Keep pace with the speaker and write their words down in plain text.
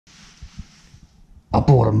I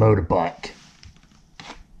bought a motorbike.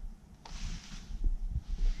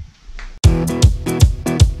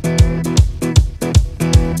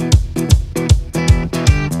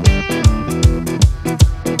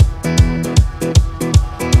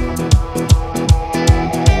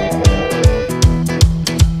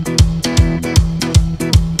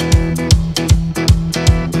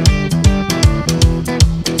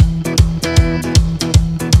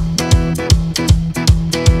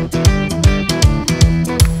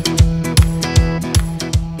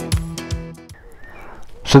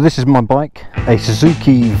 So this is my bike, a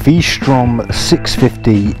Suzuki V Strom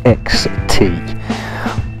 650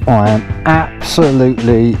 XT. I am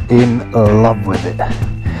absolutely in love with it.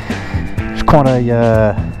 It's quite a,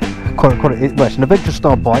 well, it's an adventure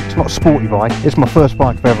style bike. It's not a sporty bike. It's my first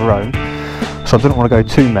bike I've ever owned, so I didn't want to go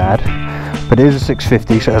too mad. But it is a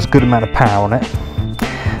 650, so it has a good amount of power on it.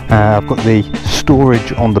 I've got the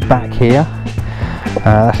storage on the back here.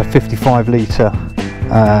 That's a 55 litre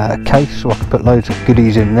case, so I can put loads of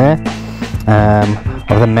goodies in there.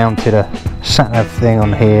 I've then mounted a sat-nav thing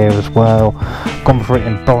on here as well, gone for it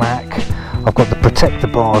in black. I've got the protector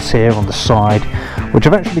bars here on the side, which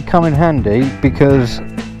have actually come in handy because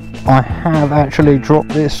I have actually dropped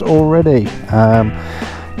this already. I've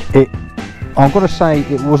got to say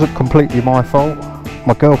it wasn't completely my fault.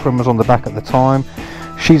 My girlfriend was on the back at the time.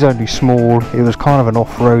 She's only small. It was kind of an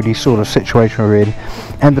off-roady sort of situation we're in.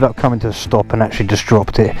 Ended up coming to a stop and actually just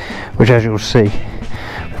dropped it, which, as you'll see,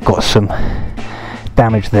 we've got some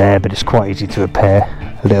damage there, but it's quite easy to repair.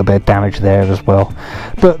 A little bit of damage there as well,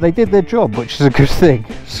 but they did their job, which is a good thing.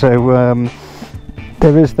 So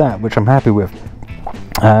there is that, which I'm happy with.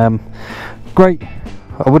 Great,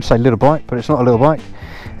 I would say little bike, but it's not a little bike.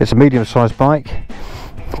 It's a medium-sized bike,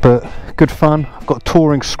 but good fun. I've got a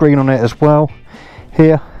touring screen on it as well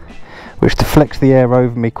here, which deflects the air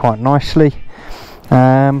over me quite nicely.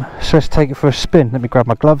 So let's take it for a spin. Let me grab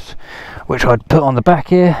my gloves, which I'd put on the back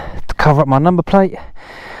here to cover up my number plate.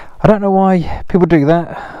 I don't know why people do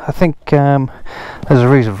that. I think there's a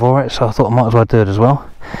reason for it, so I thought I might as well do it as well.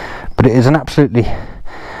 But it is an absolutely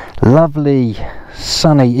lovely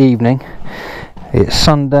sunny evening. It's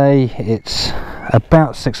Sunday, it's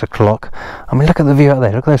about 6 o'clock. I mean, look at the view out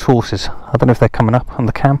there, look at those horses. I don't know if they're coming up on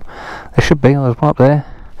the cam. They should be. There's one up there,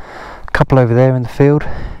 a couple over there in the field.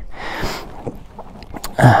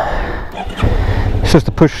 It's just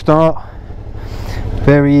a push start,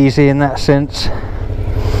 very easy in that sense.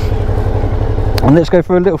 And let's go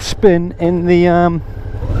for a little spin in the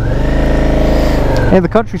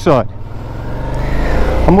countryside.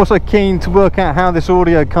 I'm also keen to work out how this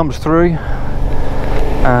audio comes through.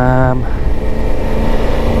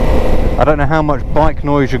 I don't know how much bike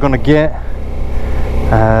noise you're going to get.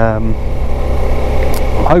 I'm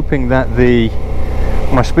hoping that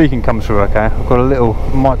my speaking comes through okay. I've got a little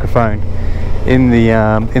microphone in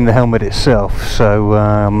the helmet itself, so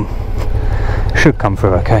should come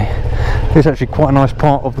through okay. It's actually quite a nice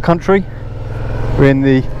part of the country. We're in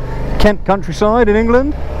the Kent countryside in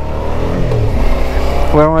England,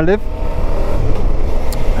 where I live.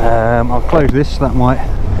 I'll close this, that might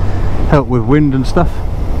help with wind and stuff.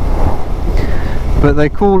 But they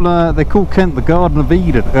call Kent the Garden of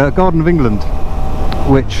Eden, Garden of England,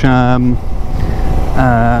 which is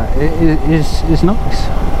nice.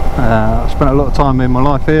 I spent a lot of time in my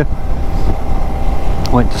life here.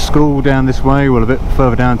 Went to school down this way, well, a bit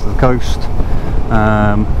further down to the coast.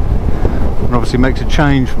 And obviously makes a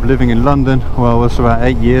change from living in London. Well, that's about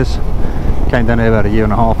 8 years. Came down here about 1.5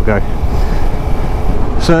 years ago.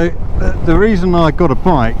 So the reason I got a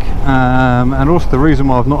bike, and also the reason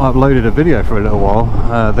why I've not uploaded a video for a little while,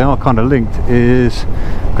 they are kind of linked, is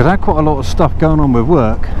because I had quite a lot of stuff going on with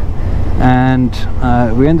work, and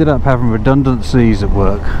we ended up having redundancies at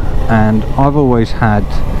work, and I've always had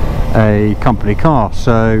a company car.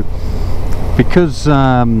 So because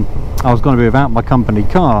I was going to be without my company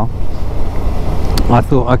car, I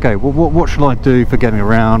thought, okay, well, what should I do for getting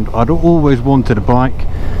around? I'd always wanted a bike,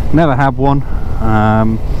 never had one,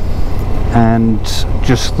 and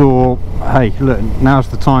just thought, hey, look, now's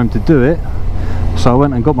the time to do it. So I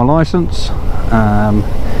went and got my license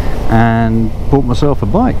and bought myself a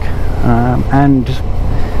bike, and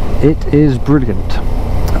it is brilliant.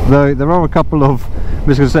 Though there are a couple of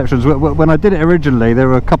misconceptions. When I did it originally, there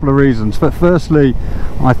were a couple of reasons. But firstly,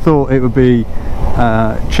 I thought it would be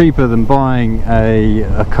cheaper than buying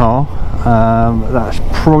a car. That's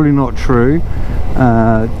probably not true,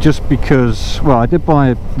 just because, well, I did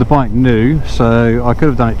buy the bike new, so I could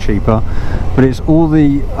have done it cheaper, but it's all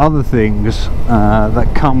the other things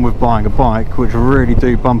that come with buying a bike which really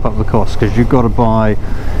do bump up the cost, because you've got to buy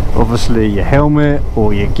obviously your helmet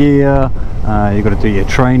or your gear, you've got to do your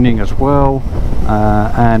training as well,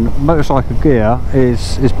 and motorcycle gear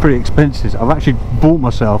is pretty expensive. I've actually bought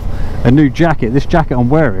myself a new jacket. This jacket I'm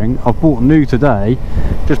wearing I've bought new today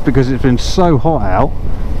just because it's been so hot out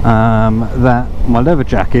that my leather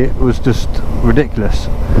jacket was just ridiculous.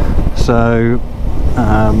 So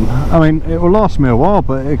I mean, it will last me a while,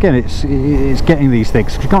 but again, it's getting these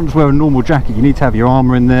things. You can't just wear a normal jacket. You need to have your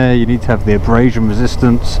armour in there, you need to have the abrasion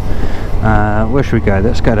resistance. Where should we go?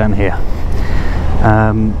 Let's go down here.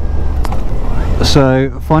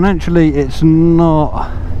 So financially it's not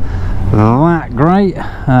that great.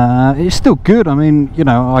 It's still good. I mean, you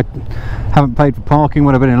know, I haven't paid for parking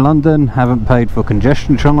when I've been in London, haven't paid for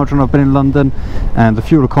congestion charge when I've been in London, and the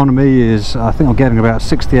fuel economy is, I think I'm getting about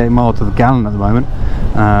 68 miles to the gallon at the moment,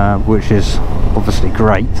 which is obviously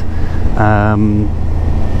great.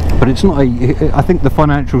 But it's not I think the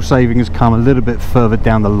financial savings come a little bit further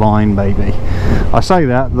down the line maybe. I say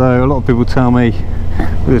that though, a lot of people tell me, look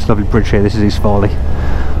at this lovely bridge here, this is East Farley.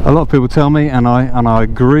 A lot of people tell me, and I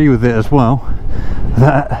agree with it as well,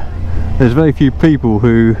 that there's very few people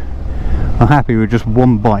who are happy with just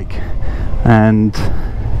one bike. And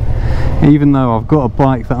even though I've got a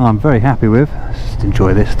bike that I'm very happy with, let's just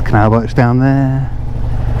enjoy this, the canal boats down there.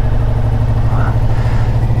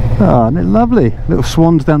 Oh, isn't it lovely? Little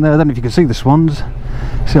swans down there. I don't know if you can see the swans.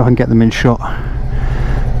 See if I can get them in shot.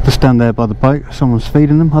 Just down there by the boat. Someone's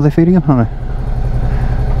feeding them. Are they feeding them? I don't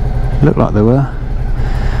know. Looked like they were.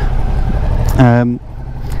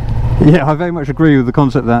 Yeah, I very much agree with the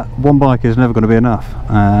concept that one bike is never going to be enough.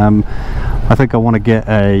 I think I want to get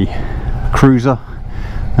a cruiser.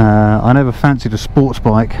 I never fancied a sports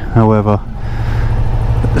bike, however,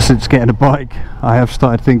 since getting a bike I have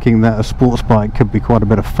started thinking that a sports bike could be quite a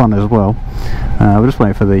bit of fun as well. We're just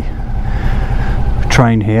waiting for the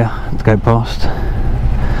train here to go past.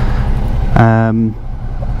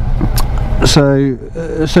 So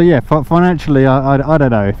yeah, financially I don't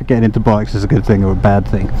know if getting into bikes is a good thing or a bad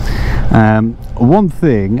thing. One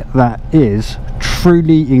thing that is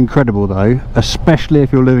truly incredible though, especially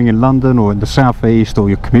if you're living in London or in the southeast, or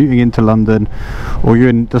you're commuting into London, or you're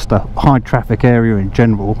in just a high traffic area in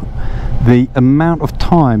general, the amount of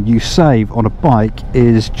time you save on a bike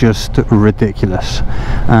is just ridiculous.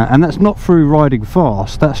 And that's not through riding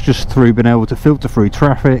fast, that's just through being able to filter through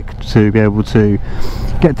traffic, to be able to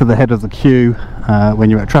get to the head of the queue when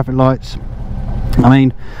you're at traffic lights. I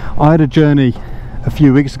mean, I had a journey a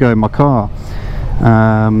few weeks ago in my car,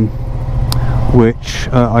 which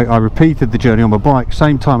I repeated the journey on my bike,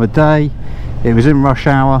 same time of day. It was in rush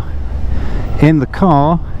hour. In the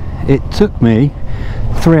car it took me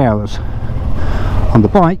 3 hours. On the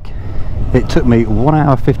bike it took me 1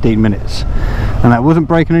 hour 15 minutes, and that wasn't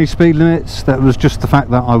breaking any speed limits, that was just the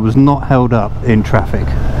fact that I was not held up in traffic.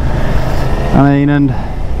 I mean, and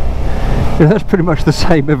that's pretty much the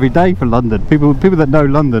same every day for London. People that know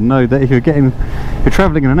London know that if you're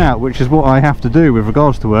travelling in and out, which is what I have to do with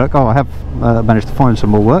regards to work. Oh, I have managed to find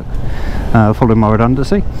some more work following my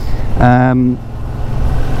redundancy.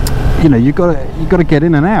 You know, you got to get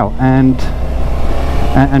in and out and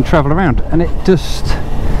travel around, and it's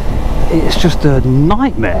just a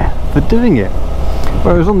nightmare for doing it.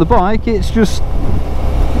 Whereas on the bike, it's just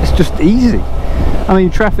easy. I mean,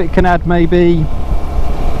 traffic can add maybe,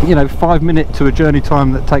 you know, 5 minutes to a journey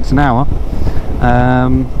time that takes an hour.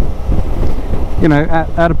 You know,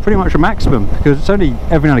 at a pretty much a maximum, because it's only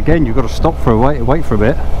every now and again you've got to stop for wait for a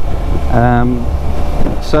bit.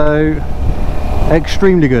 So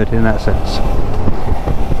extremely good in that sense.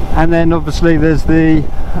 And then obviously there's the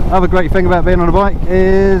other great thing about being on a bike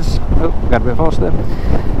is, oh, got a bit fast there,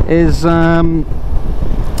 is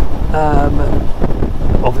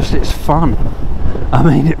obviously it's fun. I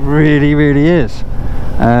mean, it really is.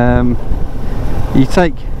 You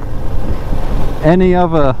take any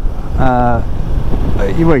other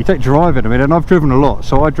you take driving, I mean, and I've driven a lot,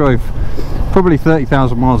 so I drove probably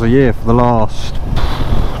 30,000 miles a year for the last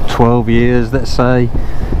 12 years, let's say.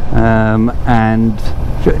 And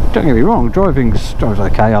don't get me wrong, driving's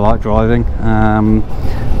okay, I like driving,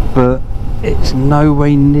 but it's no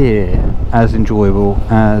way near as enjoyable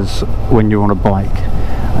as when you're on a bike.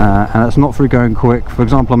 And that's not through going quick. For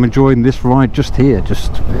example, I'm enjoying this ride just here,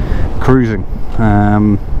 just cruising.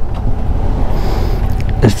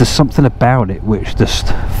 There's just something about it which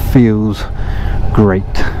just feels great.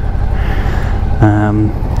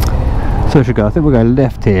 So we should go, I think we'll go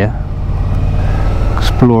left here,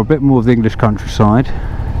 explore a bit more of the English countryside.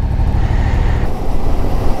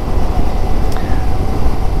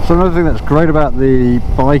 So another thing that's great about the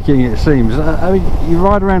biking, it seems, I mean, you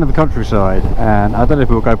ride around in the countryside, and I don't know if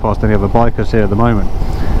we'll go past any other bikers here at the moment,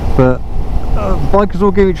 but bikers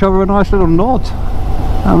all give each other a nice little nod.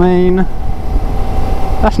 I mean,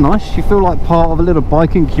 that's nice. You feel like part of a little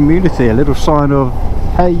biking community, a little sign of,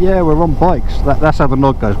 hey, yeah, we're on bikes. That's how the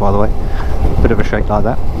nod goes, by the way. Bit of a shake like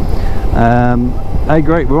that. Hey,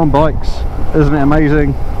 great, we're on bikes. Isn't it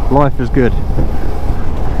amazing? Life is good.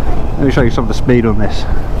 Let me show you some of the speed on this.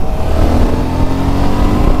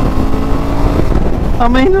 I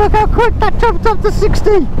mean, look how quick that jumped up to 60.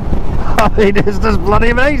 I mean, it's just bloody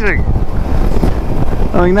amazing.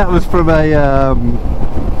 I mean, that was from a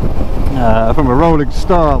rolling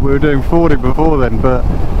start. We were doing 40 before then, but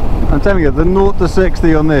I'm telling you, the 0 to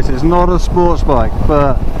 60 on this is not a sports bike,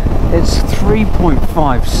 but it's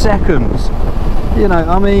 3.5 seconds. You know,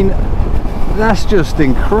 I mean, that's just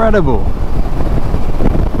incredible.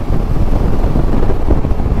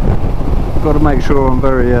 Got to make sure I'm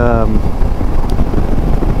very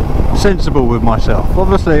sensible with myself.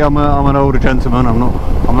 Obviously, I'm an older gentleman. I'm not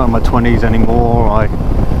in my 20s anymore. I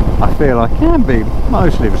feel I can be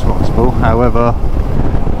mostly responsible. However,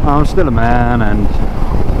 I'm still a man, and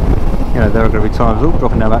you know, there are going to be times. Oh,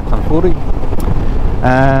 dropping now back to 40.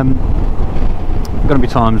 Going to be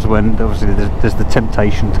times when obviously there's the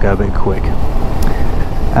temptation to go a bit quick.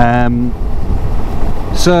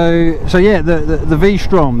 So yeah, the V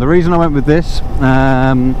Strom. The reason I went with this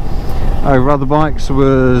over other bikes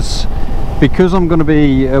was because I'm going to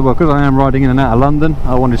be because I am riding in and out of London.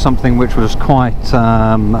 I wanted something which was quite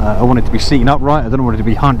I wanted to be sitting upright. I don't want it to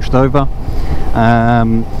be hunched over.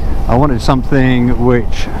 I wanted something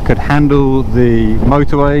which could handle the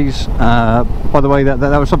motorways. By the way, that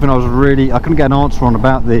was something I couldn't get an answer on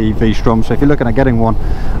about the V Strom, so if you're looking at getting one,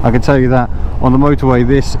 I can tell you that on the motorway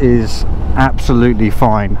this is absolutely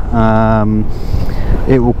fine.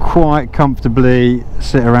 It will quite comfortably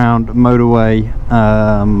sit around motorway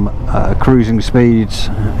cruising speeds.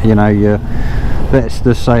 You know, let's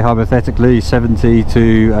just say hypothetically 70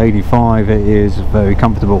 to 85, it is very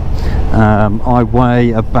comfortable. I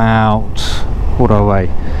weigh about, what do I weigh?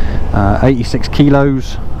 86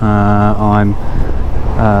 kilos. I'm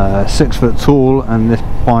 6 foot tall, and this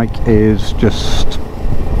bike is just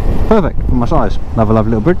perfect for my size. Another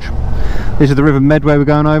lovely little bridge. This is the River Medway we're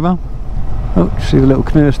going over. Oh, see the little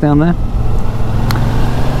canoes down there?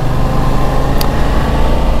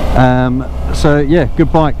 So yeah,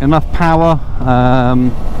 good bike, enough power.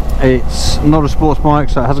 It's not a sports bike,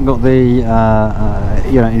 so it hasn't got the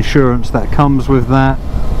you know, insurance that comes with that,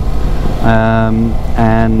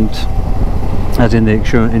 and as in the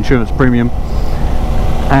insurance premium.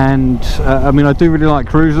 And I mean, I do really like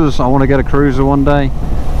cruisers. I want to get a cruiser one day.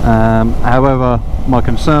 However, my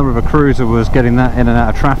concern with a cruiser was getting that in and out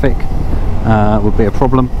of traffic would be a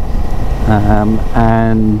problem.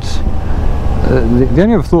 And the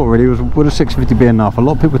only other thought really was, would a 650 be enough? A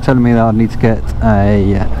lot of people are telling me that I need to get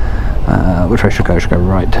a which way should I go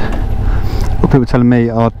right. A lot of people are telling me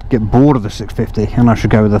I'd get bored of the 650 and I should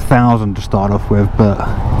go with 1,000 to start off with, but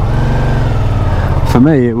for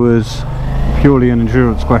me it was purely an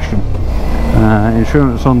insurance question.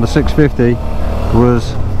 Insurance on the 650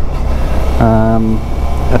 was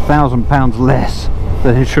 £1,000 less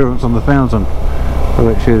than insurance on the 1,000,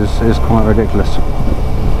 which is quite ridiculous.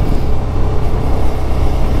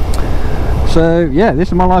 So yeah, this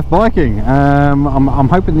is my life biking. I'm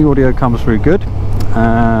hoping the audio comes through good.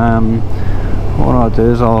 What I'll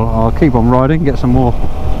do is I'll keep on riding, get some more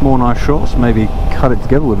nice shots, maybe cut it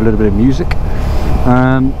together with a little bit of music.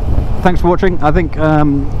 Thanks for watching. I think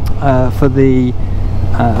for the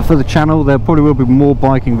channel there probably will be more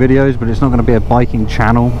biking videos, but it's not going to be a biking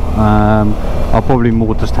channel. I'll probably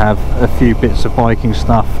more just have a few bits of biking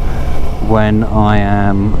stuff when I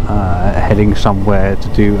am heading somewhere to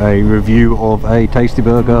do a review of a tasty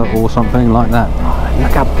burger or something like that. Oh,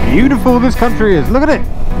 look how beautiful this country is, look at it!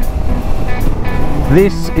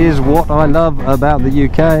 This is what I love about the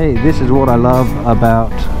UK, this is what I love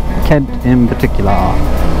about Kent in particular.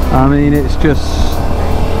 I mean, it's just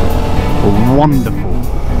wonderful.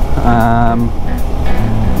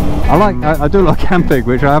 I do like camping,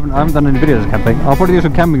 which I haven't done any videos of camping. I'll probably do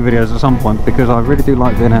some camping videos at some point, because I really do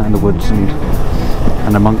like being out in the woods and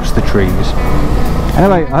amongst the trees.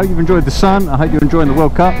 Anyway, I hope you've enjoyed the sun. I hope you're enjoying the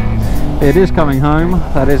World Cup. It is coming home,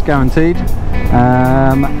 that is guaranteed.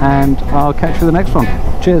 And I'll catch you for the next one.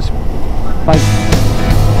 Cheers. Bye.